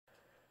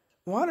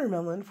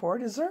watermelon for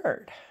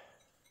dessert.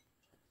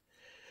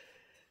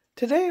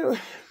 Today,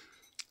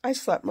 I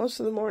slept most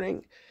of the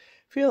morning,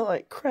 feel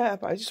like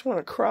crap. I just want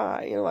to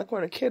cry, like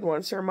when a kid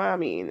wants their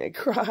mommy and they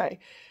cry.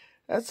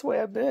 That's the way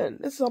I've been.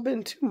 This has all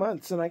been 2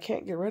 months and I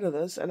can't get rid of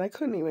this, and I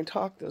couldn't even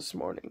talk this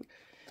morning.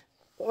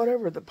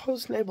 Whatever, the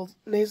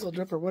nasal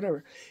drip or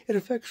whatever, it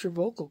affects your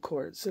vocal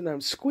cords, and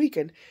I'm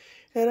squeaking.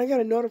 And I got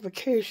a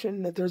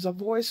notification that there's a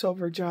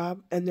voiceover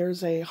job and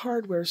there's a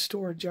hardware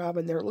store job,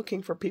 and they're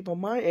looking for people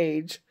my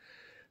age.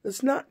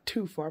 It's not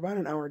too far, about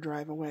an hour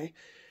drive away.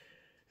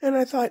 And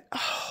I thought,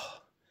 oh,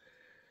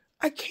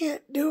 I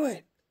can't do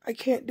it. I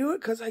can't do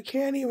it because I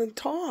can't even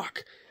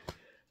talk.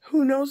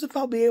 Who knows if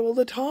I'll be able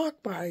to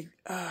talk by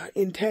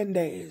in 10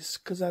 days,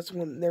 because that's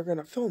when they're going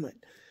to film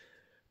it.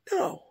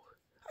 No,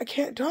 I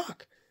can't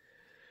talk.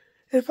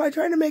 If I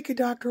try to make a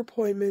doctor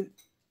appointment,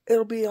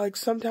 it'll be like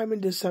sometime in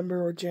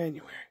December or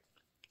January.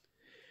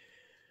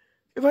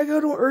 If I go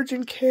to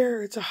urgent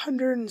care, it's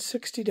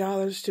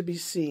 $160 to be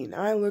seen.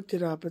 I looked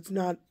it up. It's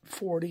not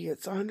 $40,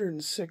 it's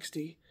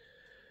 $160.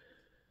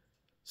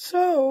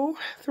 So,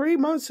 3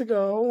 months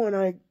ago, when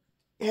I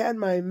had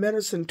my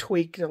medicine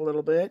tweaked a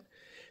little bit,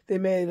 they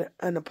made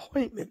an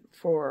appointment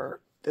for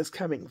this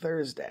coming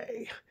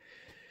Thursday.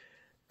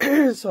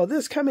 So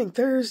this coming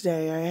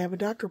Thursday, I have a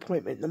doctor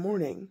appointment in the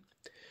morning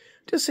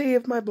to see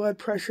if my blood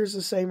pressure is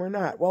the same or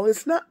not. Well,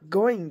 it's not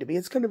going to be.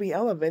 It's going to be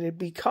elevated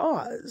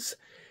because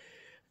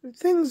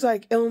things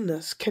like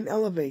illness can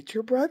elevate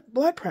your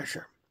blood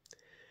pressure.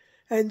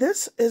 And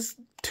this is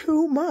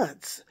 2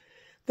 months.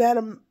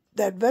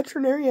 That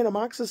veterinarian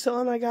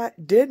amoxicillin I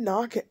got did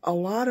knock a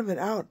lot of it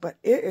out, but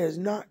it is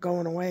not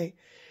going away.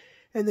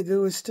 And the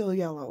goo is still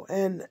yellow.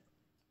 And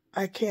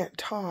I can't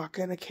talk,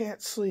 and I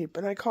can't sleep,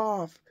 and I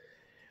cough.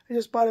 I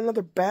just bought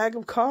another bag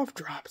of cough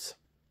drops.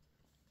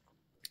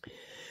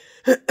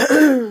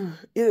 Either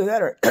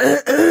that or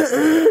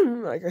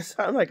like I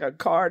sound like a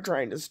car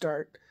trying to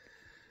start.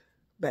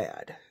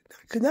 Bad.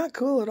 Not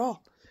cool at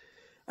all.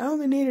 I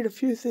only needed a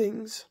few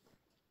things.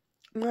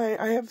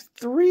 I have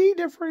 3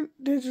 different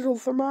digital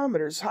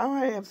thermometers. How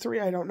I have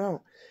 3, I don't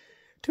know.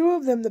 2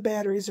 of them, the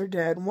batteries are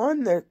dead.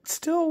 1, they're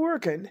still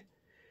working.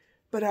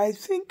 But I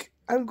think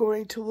I'm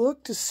going to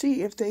look to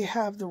see if they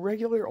have the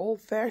regular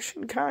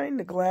old-fashioned kind,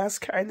 the glass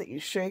kind that you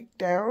shake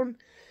down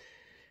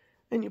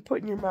and you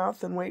put in your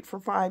mouth and wait for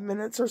 5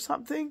 minutes or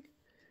something.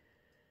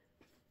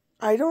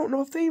 I don't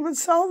know if they even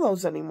sell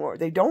those anymore.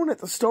 They don't at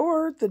the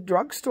store, the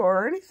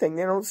drugstore, or anything.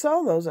 They don't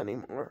sell those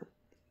anymore.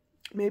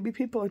 Maybe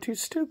people are too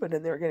stupid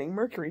and they're getting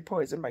mercury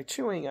poisoned by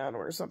chewing on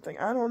them or something.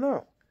 I don't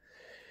know.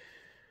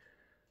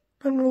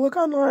 But I'm going to look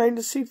online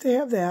to see if they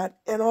have that.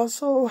 And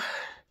also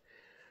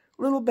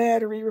little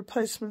battery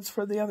replacements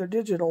for the other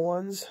digital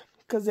ones,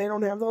 because they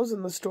don't have those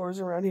in the stores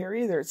around here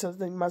either. It says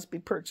they must be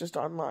purchased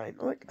online.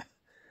 I'm like,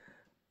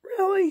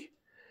 really?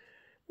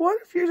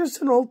 What if you're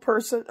just an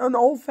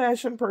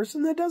old-fashioned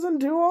person that doesn't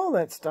do all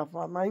that stuff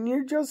online?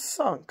 You're just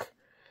sunk.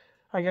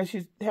 I guess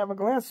you have a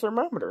glass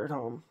thermometer at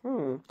home.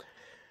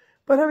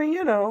 But I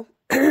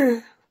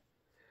mean,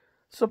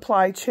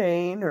 supply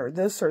chain or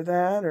this or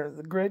that or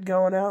the grid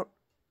going out.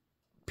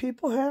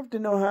 People have to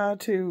know how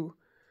to,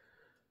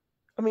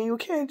 you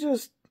can't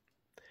just,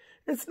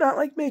 it's not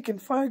like making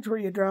fudge where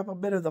you drop a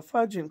bit of the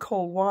fudge in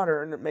cold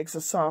water and it makes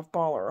a soft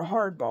ball or a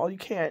hard ball. You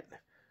can't.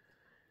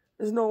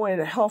 There's no way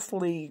to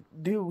healthily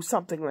do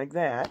something like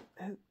that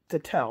to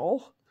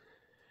tell.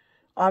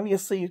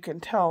 Obviously, you can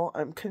tell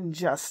I'm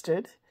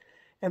congested,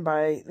 and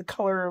by the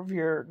color of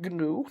your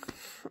goo,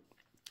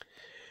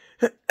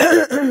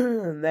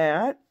 and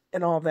that,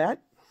 and all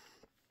that,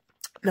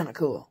 not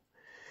cool.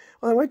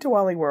 Well, I went to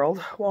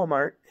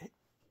Walmart,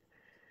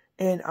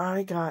 and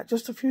I got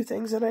just a few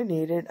things that I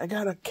needed. I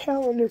got a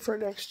calendar for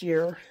next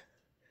year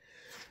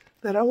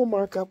that I will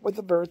mark up with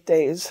the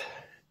birthdays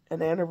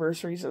and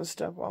anniversaries and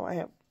stuff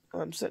while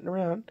I'm sitting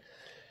around.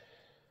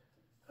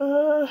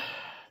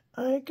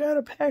 I got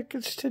a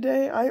package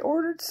today. I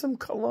ordered some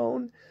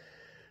cologne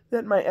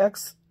that my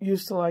ex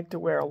used to like to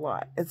wear a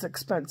lot. It's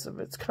expensive.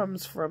 It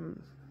comes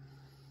from,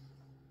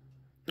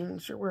 I'm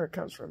not sure where it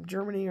comes from,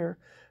 Germany or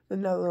the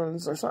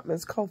Netherlands or something.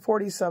 It's called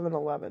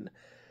 4711.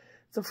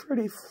 It's a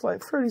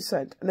fruity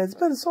scent. And it's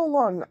been so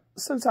long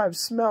since I've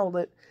smelled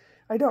it,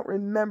 I don't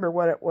remember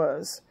what it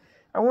was.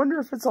 I wonder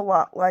if it's a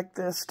lot like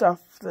the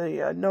stuff,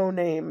 the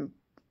no-name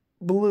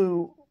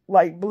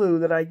light blue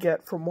that I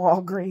get from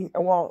Walgreens.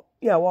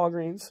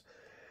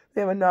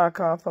 They have a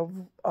knockoff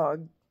of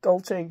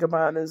Dolce &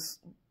 Gabbana's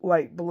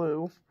light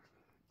blue.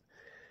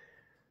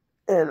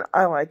 And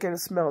I like it. It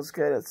smells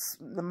good. It's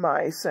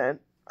my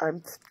scent.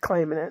 I'm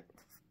claiming it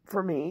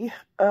for me.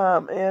 I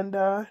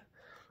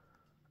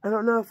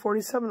don't know if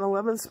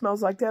 4711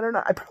 smells like that or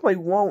not. I probably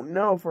won't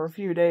know for a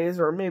few days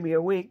or maybe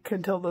a week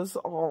until this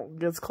all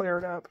gets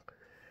cleared up.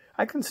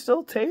 I can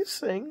still taste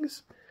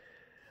things.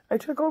 I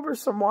took over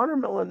some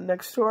watermelon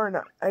next door, and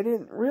I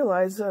didn't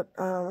realize that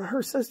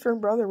her sister and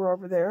brother were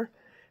over there,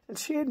 and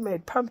she had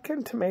made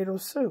pumpkin tomato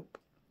soup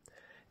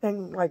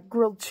and, like,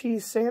 grilled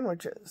cheese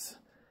sandwiches.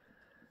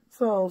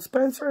 So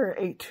Spencer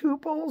ate 2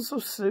 bowls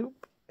of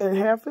soup and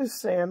half his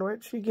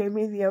sandwich. He gave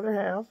me the other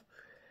half.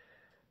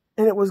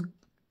 And it was,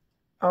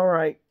 all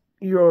right,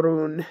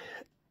 Jorun.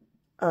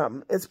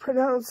 It's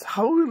pronounced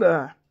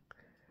Gouda.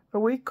 But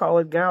we call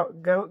it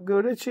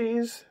Gouda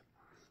cheese.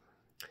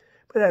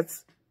 But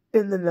that's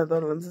in the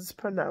Netherlands. It's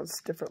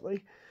pronounced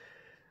differently.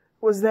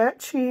 Was that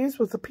cheese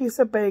with a piece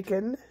of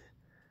bacon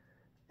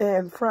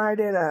and fried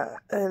in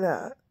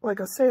a like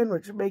a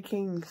sandwich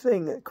making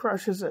thing that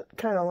crushes it,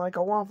 kind of like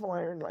a waffle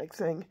iron like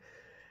thing.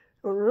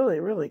 It was really,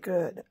 really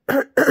good.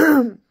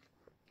 I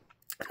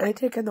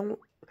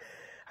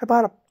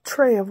bought a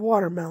tray of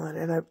watermelon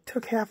and I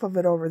took half of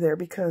it over there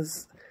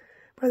because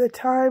by the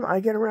time I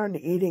get around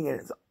to eating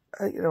it,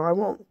 I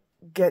won't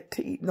get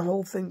to eating the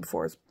whole thing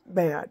before it's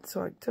bad.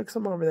 So I took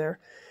some over there.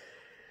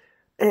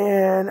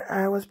 And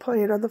I was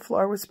playing on the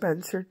floor with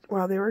Spencer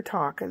while they were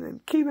talking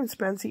and keeping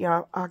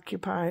Spencer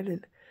occupied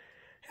and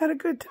had a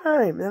good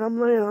time. Then I'm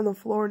laying on the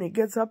floor and he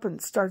gets up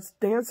and starts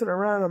dancing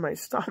around on my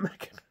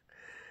stomach.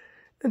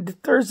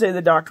 And Thursday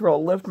the doctor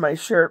will lift my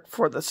shirt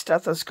for the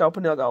stethoscope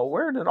and he'll go,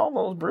 where did all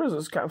those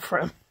bruises come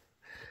from?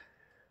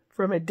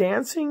 From a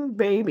dancing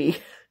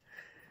baby.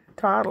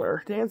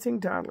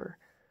 Dancing toddler.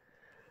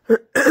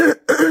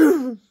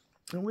 And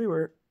we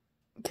were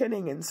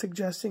kidding and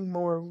suggesting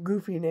more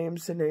goofy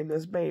names to name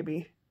this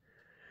baby.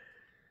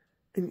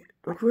 And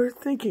we're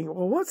thinking,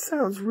 well, what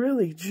sounds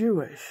really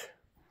Jewish?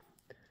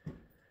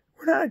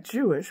 We're not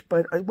Jewish,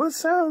 but what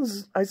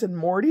sounds, I said,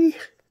 Morty?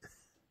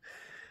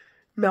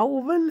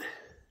 Melvin?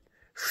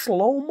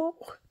 Shlomo?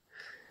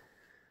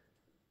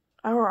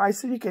 Or I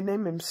said you could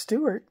name him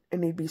Stuart,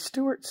 and he'd be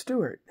Stuart.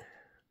 Stuart,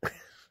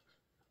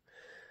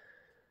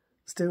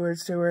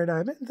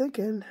 I've been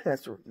thinking.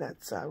 That's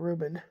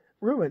Reuben.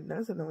 Reuben,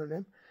 that's another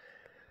name.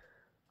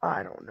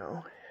 I don't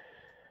know.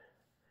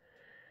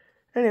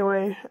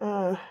 Anyway,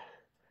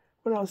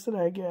 what else did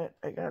I get?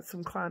 I got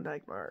some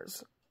Klondike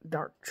bars.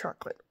 Dark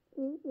chocolate.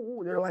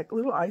 Ooh, they're like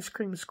little ice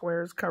cream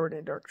squares covered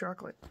in dark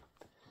chocolate.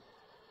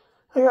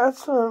 I got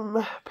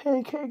some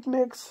pancake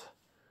mix.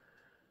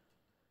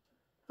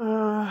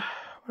 What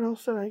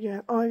else did I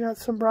get? Oh, I got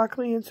some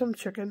broccoli and some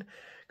chicken.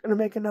 Gonna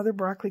make another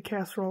broccoli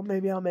casserole.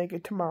 Maybe I'll make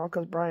it tomorrow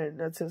because Brian,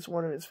 that's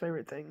one of his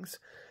favorite things.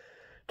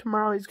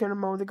 Tomorrow he's gonna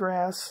mow the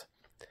grass.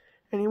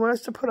 And he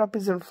wants to put up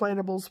his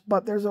inflatables,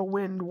 but there's a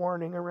wind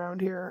warning around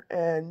here,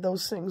 and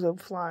those things will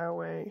fly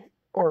away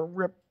or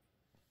rip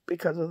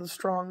because of the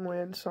strong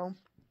wind, so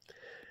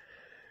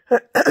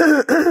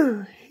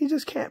he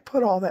just can't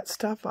put all that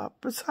stuff up.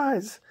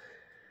 Besides,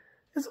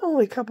 it's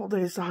only a couple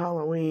days to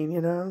Halloween,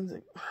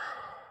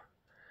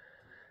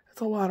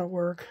 It's a lot of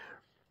work.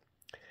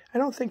 I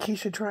don't think he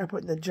should try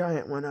putting the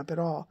giant one up at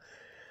all.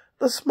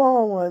 The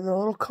small one, the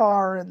little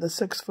car and the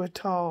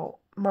 6-foot-tall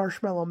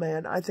Marshmallow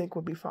Man, I think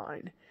would be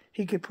fine.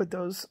 He could put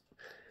those,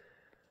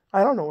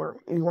 I don't know where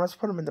he wants to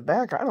put them in the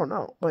back, I don't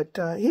know. But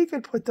he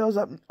could put those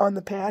up on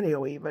the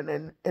patio even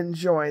and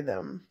enjoy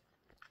them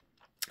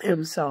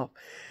himself.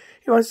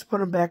 He wants to put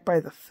them back by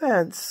the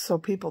fence so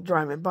people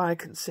driving by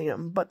can see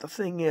them. But the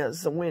thing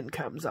is, the wind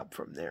comes up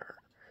from there.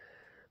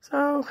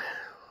 So,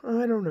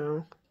 I don't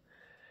know.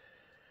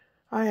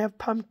 I have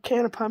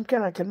can of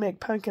pumpkin. I can make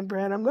pumpkin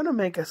bread. I'm going to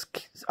make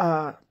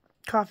a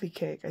coffee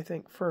cake, I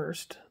think,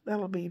 first.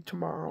 That'll be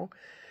tomorrow.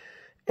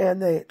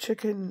 And the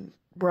chicken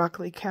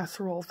broccoli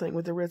casserole thing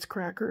with the Ritz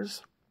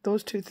crackers.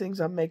 Those two things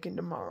I'm making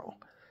tomorrow.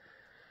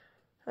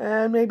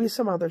 And maybe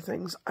some other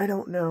things. I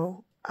don't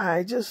know.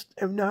 I just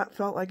have not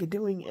felt like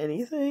doing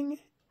anything.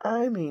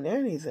 I mean,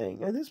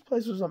 anything. And this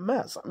place was a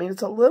mess. I mean,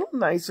 it's a little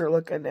nicer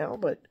looking now,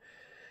 but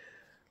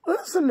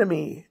listen to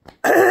me.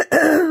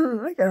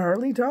 I can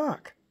hardly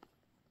talk.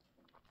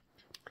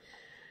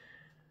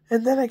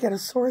 And then I get a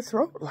sore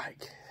throat,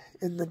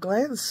 and the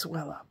glands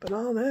swell up and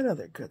all that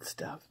other good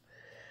stuff.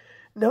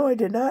 No, I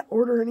did not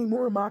order any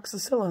more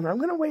amoxicillin. I'm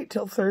going to wait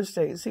till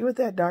Thursday and see what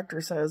that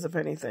doctor says, if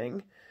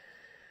anything.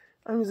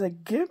 I was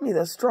like, give me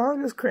the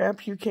strongest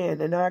crap you can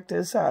to knock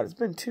this out. It's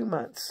been 2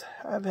 months.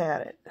 I've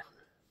had it.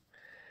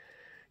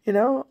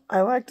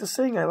 I like to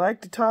sing. I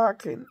like to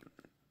talk. And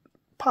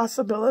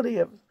possibility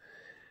of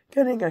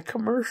getting a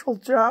commercial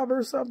job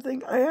or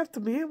something, I have to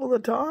be able to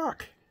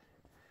talk.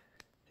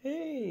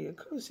 Hey,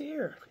 look who's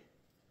here.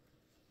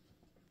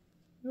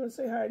 You want to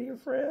say hi to your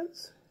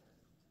friends?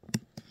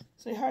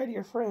 Say hi to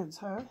your friends,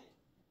 huh?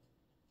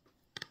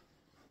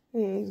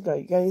 Hey, you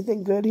got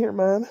anything good here,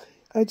 Mom?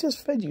 I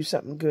just fed you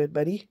something good,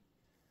 buddy.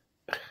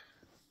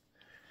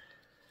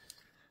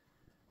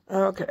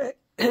 Okay.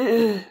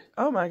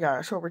 Oh my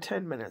gosh, over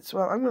 10 minutes.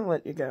 Well, I'm going to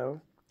let you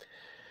go.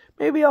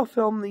 Maybe I'll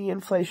film the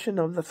inflation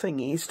of the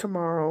thingies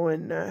tomorrow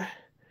and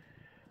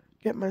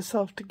get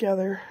myself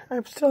together.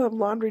 I still have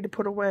laundry to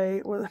put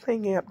away with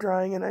hanging up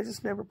drying, and I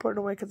just never put it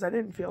away because I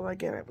didn't feel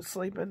like it. I was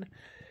sleeping.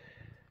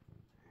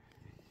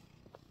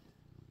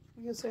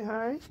 You gonna say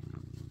hi?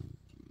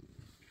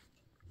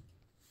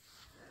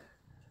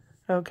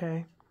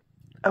 Okay.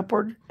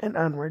 Upward and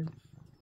onward.